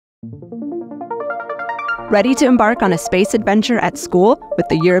Ready to embark on a space adventure at school with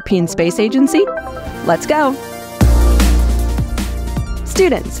the European Space Agency? Let's go!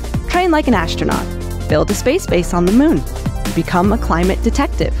 Students, train like an astronaut, build a space base on the moon, become a climate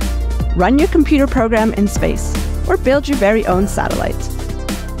detective, run your computer program in space, or build your very own satellite.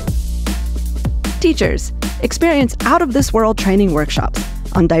 Teachers, experience out-of-this-world training workshops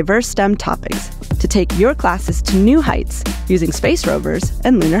on diverse STEM topics to take your classes to new heights using space rovers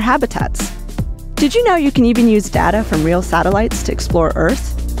and lunar habitats. Did you know you can even use data from real satellites to explore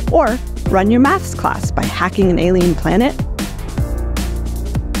Earth? Or run your maths class by hacking an alien planet?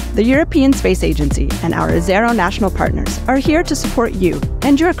 The European Space Agency and our ESA national partners are here to support you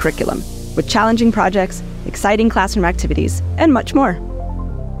and your curriculum with challenging projects, exciting classroom activities, and much more.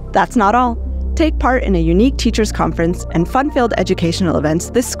 That's not all. Take part in a unique teachers' conference and fun-filled educational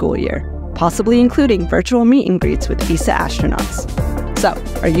events this school year, possibly including virtual meet and greets with ESA astronauts. So,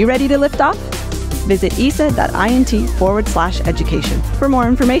 are you ready to lift off? Visit esa.int/education for more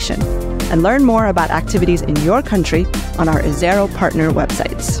information and learn more about activities in your country on our ESA partner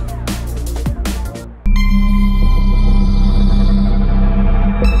websites.